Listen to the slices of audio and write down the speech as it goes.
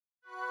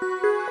Hi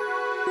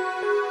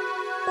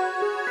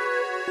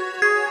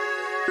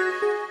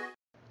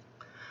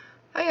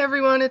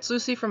everyone, it's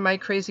Lucy from My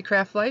Crazy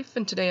Craft Life,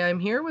 and today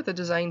I'm here with a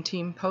design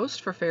team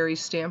post for Fairy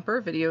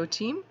Stamper video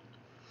team.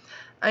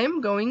 I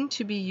am going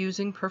to be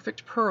using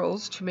Perfect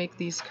Pearls to make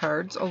these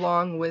cards,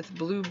 along with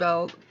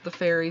Bluebell, the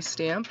fairy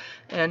stamp,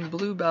 and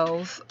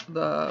Bluebells,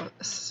 the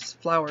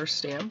flower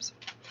stamps.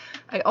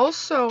 I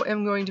also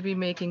am going to be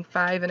making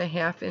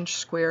 5.5-inch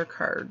square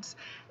cards,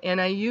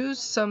 and I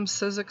used some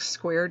Sizzix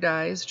square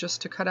dies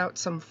just to cut out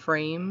some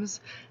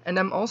frames, and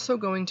I'm also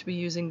going to be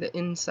using the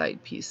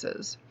inside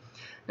pieces.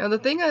 Now the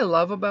thing I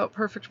love about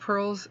Perfect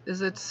Pearls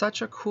is it's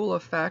such a cool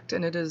effect,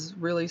 and it is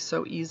really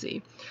so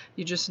easy.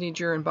 You just need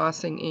your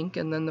embossing ink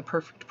and then the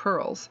Perfect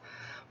Pearls.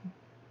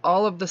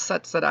 All of the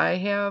sets that I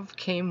have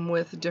came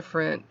with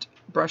different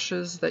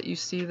brushes that you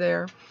see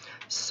there,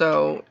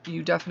 so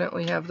you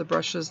definitely have the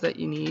brushes that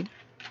you need.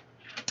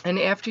 And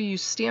after you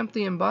stamp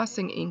the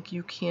embossing ink,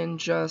 you can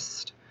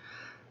just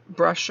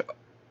brush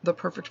the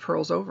Perfect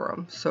Pearls over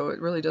them, so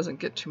it really doesn't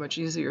get too much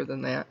easier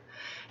than that.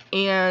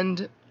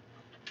 And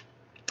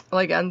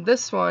like on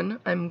this one,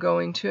 I'm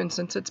going to, and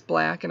since it's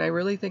black, and I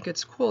really think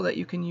it's cool that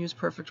you can use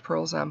Perfect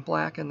Pearls on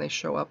black and they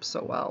show up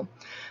so well,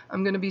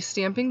 I'm going to be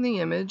stamping the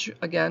image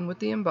again with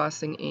the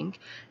embossing ink,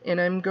 and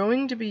I'm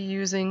going to be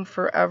using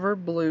Forever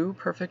Blue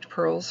Perfect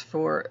Pearls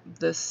for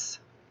this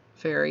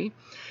fairy.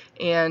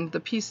 And the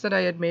piece that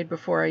I had made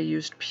before, I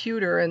used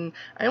pewter, and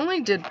I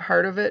only did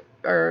part of it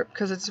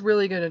because it's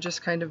really going to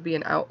just kind of be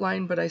an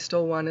outline, but I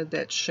still wanted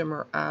that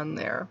shimmer on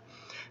there,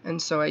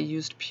 and so I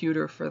used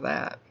pewter for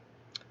that.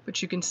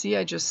 But you can see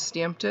I just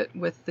stamped it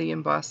with the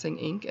embossing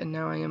ink, and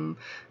now I am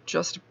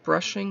just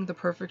brushing the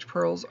Perfect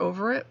Pearls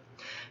over it.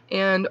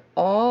 And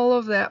all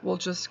of that will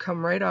just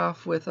come right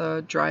off with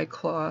a dry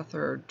cloth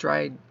or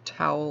dry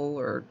towel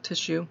or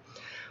tissue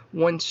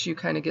once you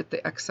kind of get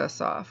the excess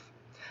off.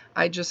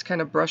 I just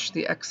kind of brush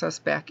the excess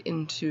back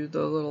into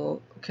the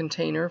little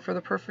container for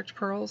the Perfect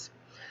Pearls.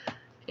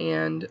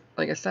 And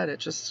like I said, it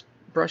just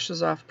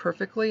brushes off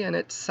perfectly and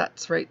it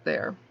sets right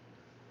there.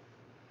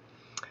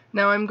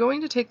 Now I'm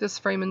going to take this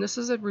frame, and this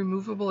is a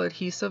removable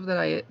adhesive that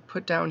I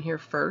put down here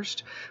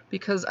first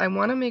because I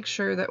want to make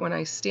sure that when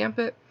I stamp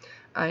it,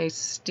 I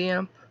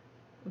stamp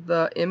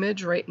the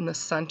image right in the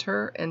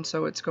center, and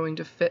so it's going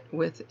to fit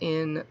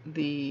within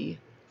the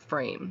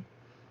frame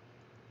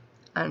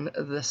on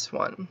this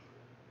one.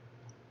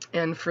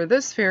 And for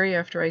this fairy,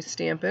 after I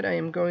stamp it, I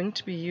am going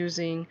to be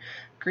using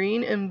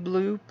green and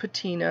blue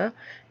patina,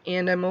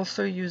 and I'm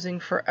also using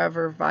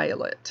Forever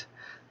Violet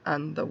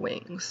on the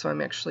wings. So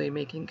I'm actually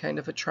making kind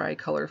of a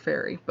tricolor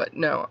fairy, but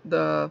no,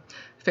 the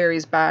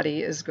fairy's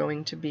body is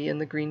going to be in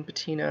the green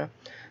patina.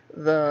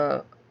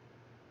 The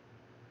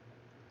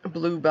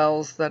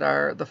bluebells that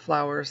are the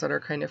flowers that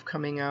are kind of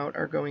coming out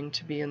are going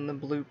to be in the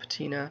blue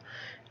patina,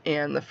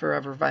 and the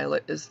Forever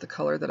Violet is the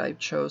color that I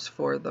chose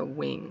for the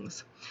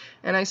wings.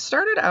 And I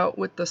started out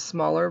with the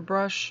smaller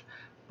brush,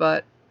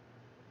 but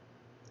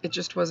it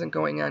just wasn't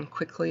going on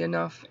quickly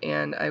enough,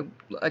 and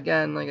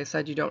again, like I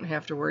said, you don't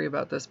have to worry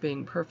about this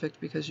being perfect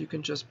because you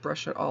can just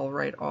brush it all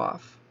right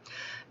off.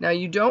 Now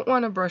you don't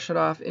want to brush it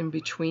off in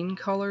between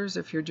colors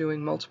if you're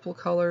doing multiple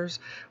colors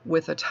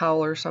with a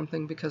towel or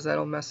something, because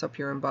that'll mess up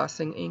your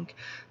embossing ink.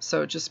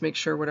 So just make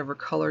sure whatever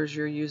colors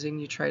you're using,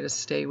 you try to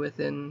stay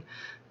within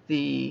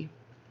the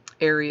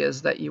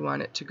areas that you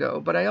want it to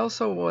go. But I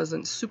also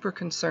wasn't super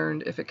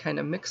concerned if it kind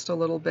of mixed a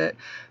little bit,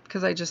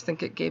 because I just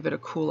think it gave it a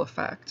cool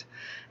effect.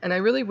 And I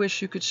really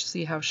wish you could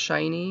see how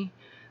shiny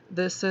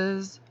this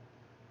is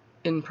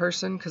in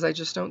person, because I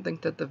just don't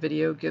think that the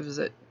video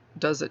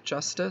does it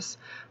justice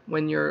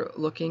when you're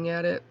looking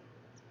at it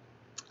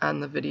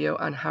on the video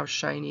on how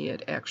shiny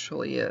it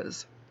actually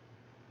is.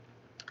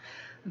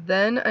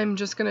 Then I'm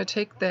just going to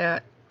take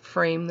that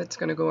frame that's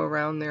going to go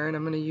around there, and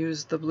I'm going to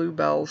use the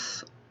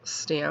Bluebells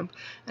stamp,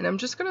 and I'm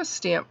just going to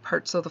stamp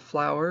parts of the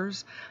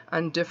flowers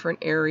on different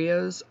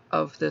areas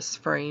of this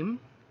frame.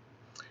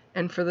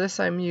 And for this,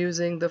 I'm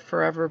using the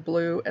Forever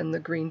Blue and the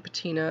green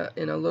patina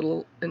in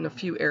a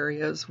few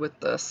areas with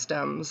the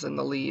stems and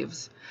the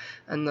leaves,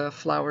 and the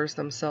flowers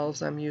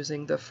themselves I'm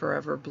using the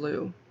Forever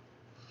Blue.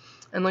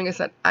 And like I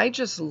said, I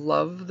just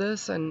love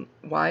this, and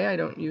why I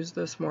don't use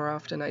this more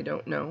often, I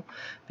don't know,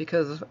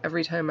 because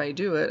every time I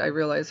do it, I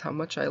realize how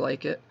much I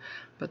like it,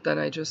 but then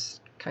I just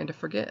kind of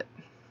forget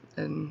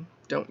and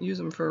don't use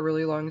them for a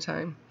really long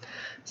time.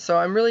 So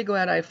I'm really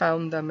glad I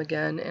found them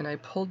again, and I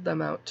pulled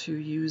them out to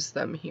use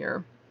them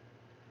here.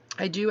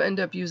 I do end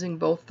up using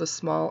both the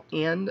small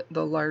and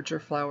the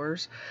larger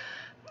flowers.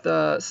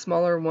 The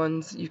smaller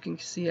ones, you can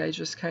see I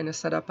just kind of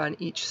set up on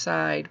each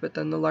side, but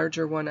then the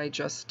larger one I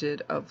just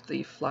did of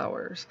the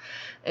flowers.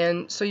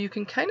 And so you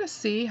can kind of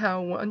see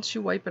how once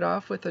you wipe it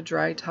off with a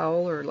dry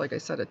towel, or like I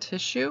said, a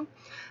tissue,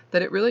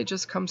 that it really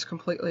just comes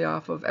completely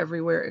off of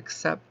everywhere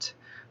except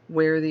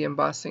where the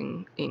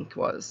embossing ink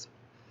was.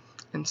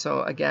 And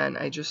so again,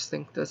 I just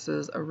think this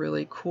is a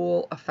really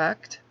cool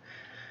effect,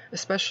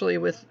 especially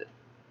with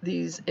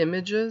these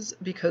images,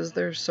 because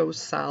they're so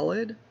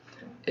solid.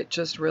 it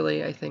just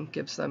really, I think,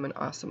 gives them an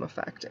awesome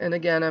effect. And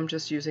again, I'm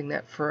just using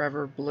that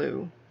Forever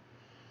Blue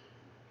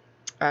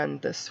on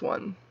this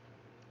one.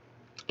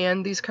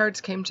 And these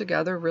cards came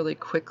together really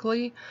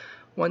quickly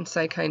once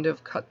I kind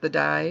of cut the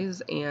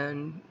dies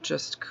and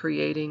just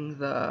creating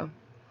the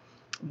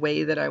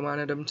way that I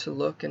wanted them to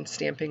look and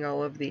stamping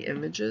all of the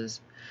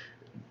images.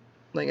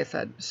 Like I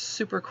said,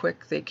 super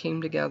quick, they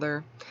came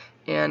together,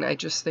 and I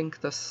just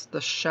think the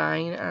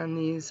shine on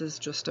these is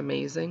just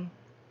amazing.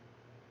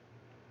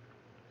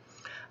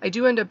 I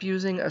do end up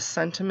using a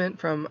sentiment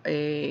from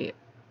a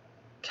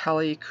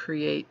Kelly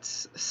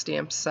Creates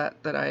stamp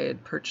set that I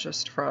had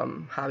purchased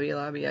from Hobby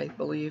Lobby, I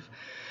believe,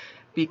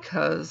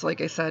 because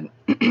like I said,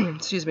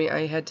 excuse me,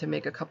 I had to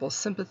make a couple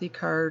sympathy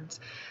cards,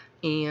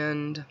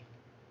 and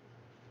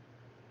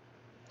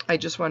I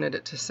just wanted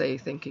it to say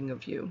thinking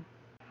of you.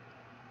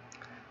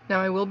 Now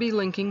I will be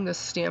linking the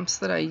stamps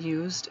that I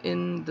used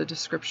in the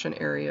description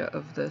area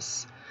of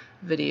this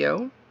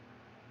video.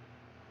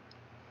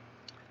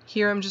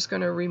 Here I'm just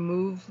going to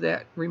remove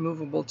that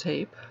removable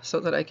tape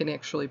so that I can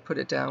actually put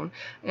it down.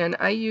 And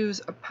I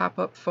use a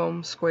pop-up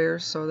foam square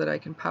so that I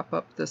can pop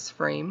up this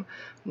frame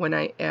when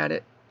I add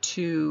it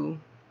to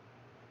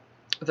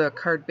the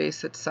card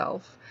base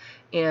itself.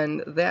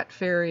 And that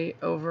fairy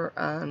over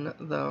on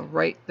the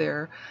right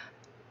there,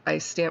 I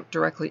stamped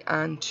directly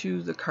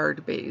onto the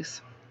card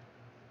base.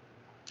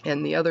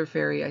 And the other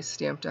fairy I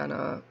stamped on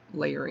a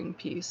layering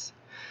piece.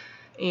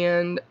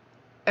 And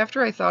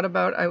after I thought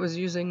about I was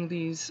using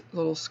these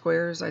little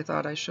squares, I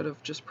thought I should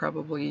have just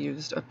probably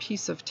used a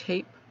piece of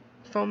tape,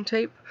 foam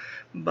tape,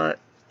 but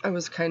I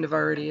was kind of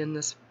already in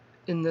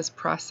this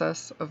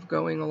process of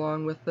going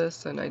along with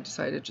this, and I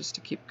decided just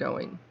to keep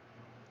going.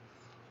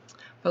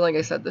 But like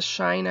I said, the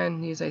shine on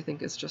these I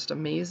think is just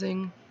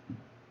amazing.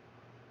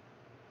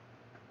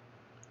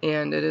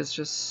 And it is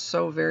just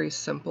so very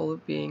simple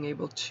being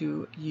able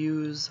to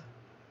use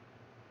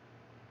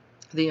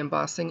the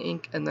embossing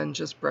ink and then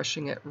just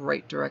brushing it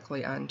right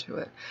directly onto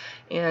it.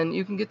 And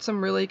you can get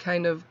some really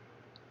kind of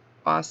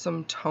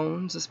awesome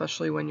tones,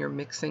 especially when you're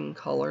mixing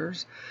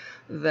colors,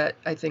 that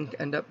I think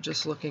end up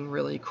just looking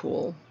really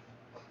cool.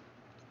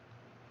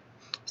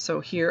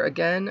 So here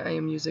again, I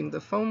am using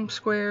the foam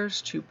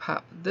squares to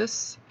pop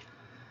this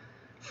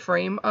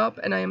frame up,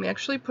 and I am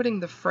actually putting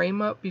the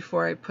frame up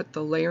before I put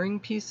the layering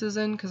pieces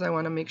in because I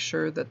want to make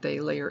sure that they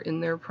layer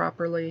in there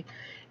properly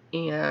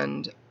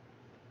and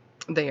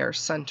they are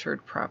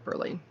centered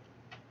properly.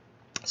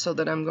 So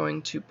that I'm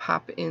going to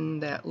pop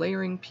in that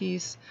layering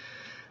piece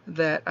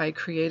that I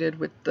created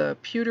with the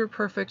Pewter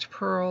Perfect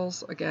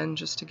pearls, again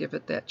just to give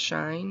it that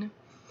shine.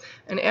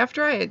 And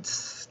after I had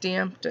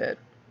stamped it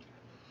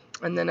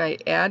and then I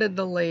added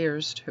the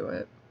layers to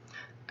it,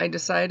 I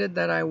decided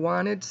that I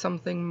wanted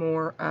something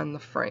more on the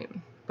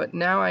frame. But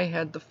now I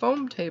had the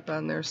foam tape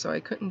on there, so I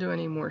couldn't do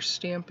any more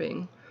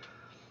stamping,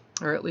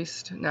 or at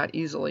least not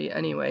easily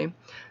anyway.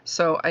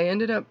 So I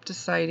ended up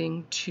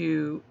deciding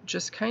to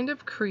just kind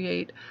of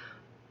create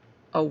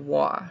a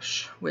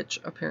wash,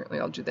 which apparently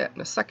I'll do that in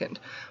a second.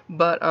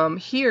 But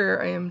here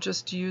I am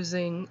just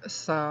using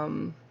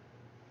some,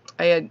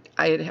 I had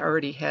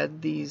already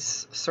had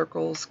these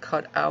circles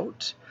cut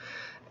out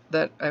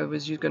that I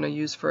was going to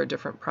use for a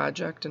different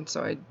project, and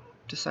so I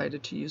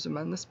decided to use them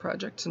on this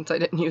project since I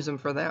didn't use them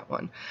for that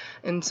one.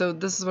 And so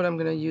this is what I'm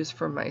going to use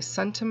for my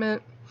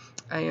sentiment.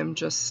 I am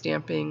just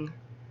stamping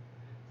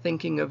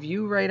Thinking of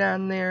You right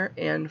on there,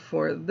 and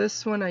for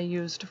this one I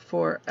used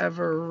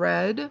Forever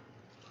Red.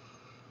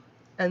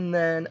 And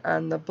then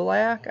on the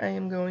black I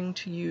am going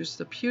to use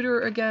the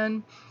pewter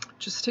again,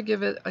 just to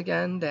give it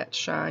again that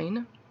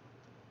shine.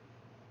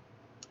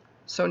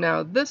 So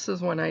now this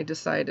is when I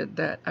decided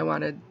that I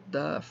wanted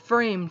the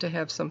frame to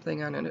have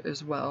something on it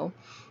as well.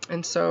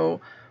 And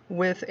so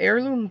with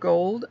Heirloom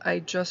Gold, I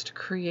just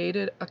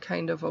created a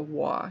kind of a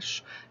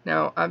wash.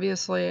 Now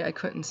obviously I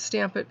couldn't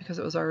stamp it because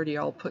it was already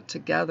all put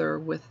together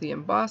with the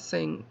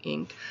embossing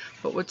ink,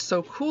 but what's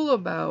so cool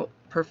about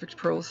Perfect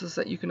Pearls is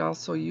that you can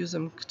also use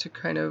them to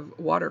kind of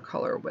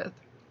watercolor with.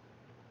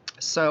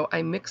 So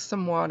I mixed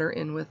some water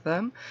in with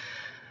them,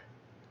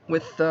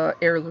 with the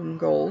Heirloom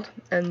Gold,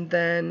 and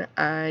then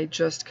I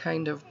just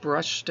kind of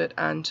brushed it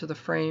onto the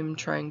frame,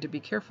 trying to be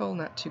careful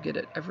not to get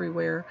it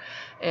everywhere.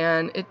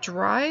 And it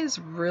dries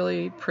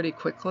really pretty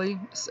quickly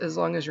as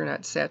long as you're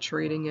not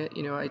saturating it.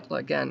 You know,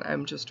 again,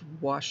 I'm just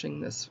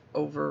washing this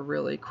over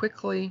really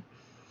quickly,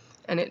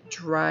 and it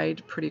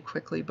dried pretty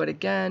quickly, but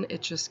again,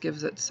 it just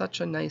gives it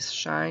such a nice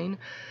shine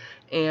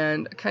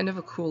and kind of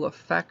a cool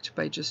effect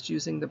by just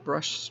using the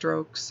brush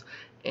strokes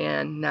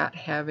and not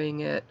having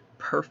it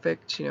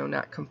perfect, you know,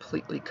 not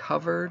completely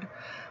covered,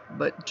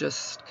 but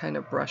just kind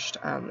of brushed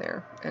on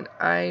there. And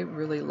I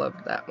really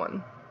loved that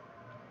one.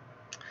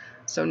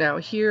 So now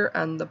here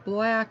on the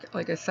black,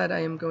 like I said,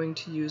 I am going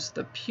to use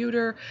the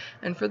pewter,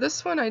 and for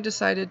this one I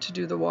decided to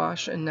do the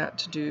wash and not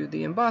to do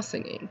the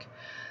embossing ink.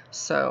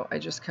 So I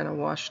just kind of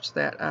washed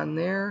that on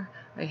there.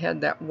 I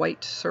had that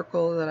white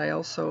circle that I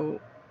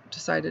also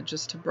decided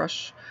just to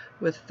brush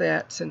with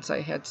that since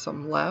I had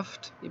some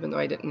left, even though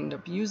I didn't end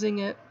up using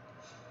it.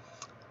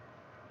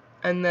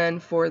 And then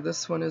for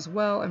this one as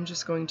well, I'm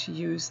just going to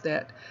use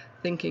that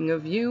Thinking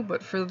of You,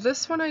 but for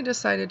this one I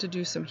decided to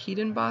do some heat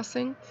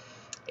embossing,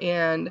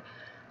 and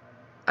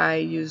I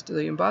used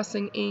the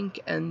embossing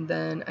ink, and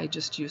then I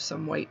just used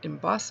some white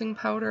embossing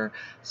powder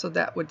so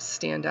that would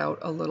stand out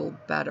a little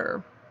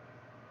better.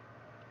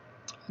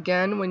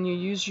 Again, when you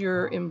use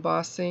your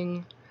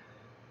embossing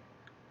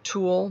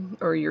tool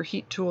or your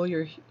heat tool,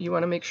 you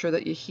want to make sure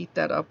that you heat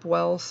that up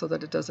well so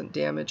that it doesn't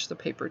damage the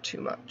paper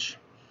too much.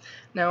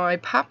 Now I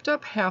popped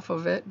up half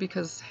of it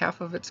because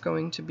half of it's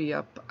going to be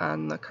up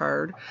on the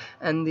card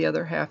and the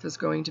other half is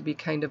going to be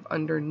kind of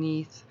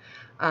underneath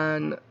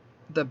on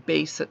the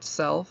base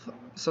itself,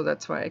 so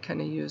that's why I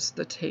kind of used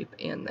the tape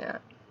and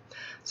that.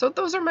 So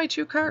those are my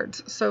two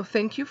cards. So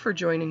thank you for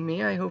joining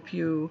me. I hope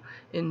you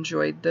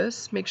enjoyed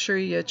this. Make sure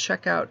you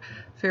check out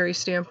Fairy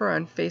Stamper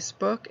on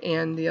Facebook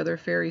and the other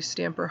Fairy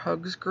Stamper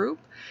Hugs group,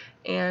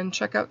 and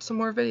check out some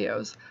more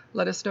videos.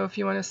 Let us know if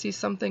you want to see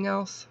something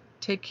else.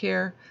 Take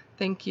care.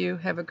 Thank you.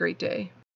 Have a great day.